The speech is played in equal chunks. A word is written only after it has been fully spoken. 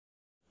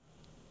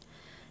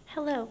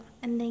Hello,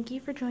 and thank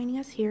you for joining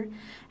us here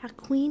at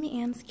Queen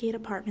Anne's Gate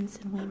Apartments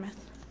in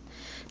Weymouth.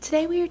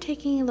 Today we are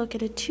taking a look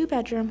at a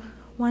 2-bedroom,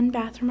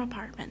 1-bathroom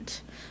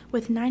apartment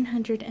with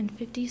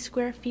 950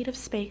 square feet of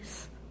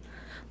space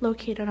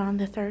located on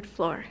the 3rd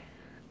floor.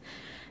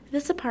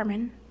 This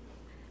apartment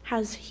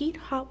has heat,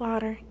 hot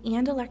water,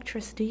 and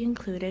electricity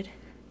included,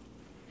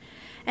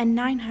 and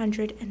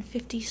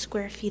 950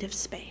 square feet of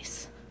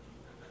space.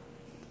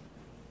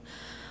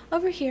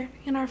 Over here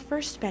in our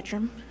 1st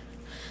bedroom,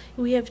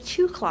 we have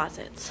 2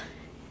 closets,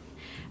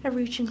 a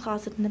reach-in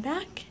closet in the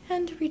back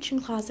and a reach-in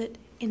closet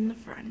in the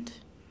front.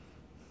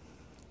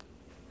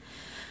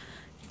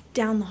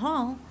 Down the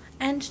hall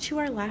and to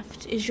our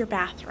left is your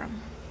bathroom.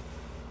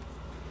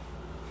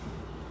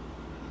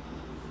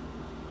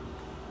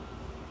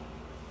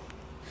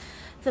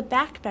 The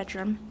back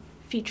bedroom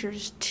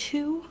features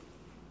 2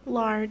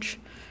 large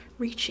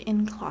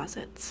reach-in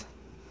closets.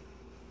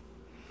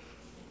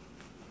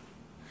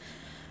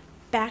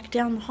 Back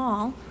down the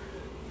hall,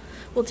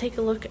 we'll take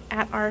a look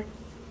at our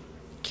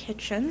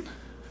kitchen.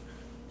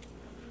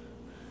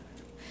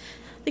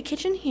 The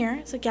kitchen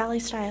here is a galley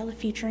style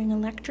featuring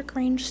electric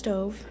range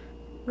stove,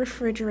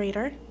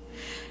 refrigerator,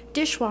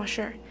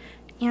 dishwasher,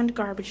 and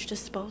garbage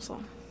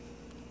disposal.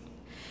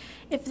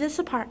 If this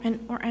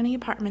apartment or any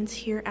apartments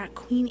here at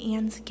Queen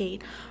Anne's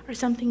Gate are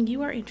something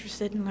you are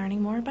interested in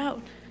learning more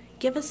about,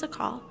 give us a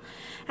call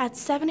at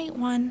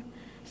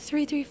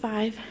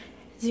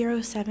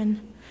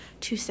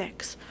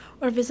 781-335-0726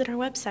 or visit our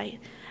website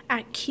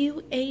at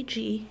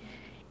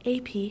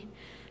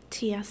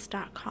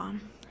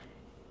qagapts.com.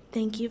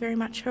 Thank you very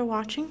much for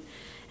watching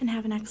and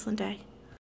have an excellent day.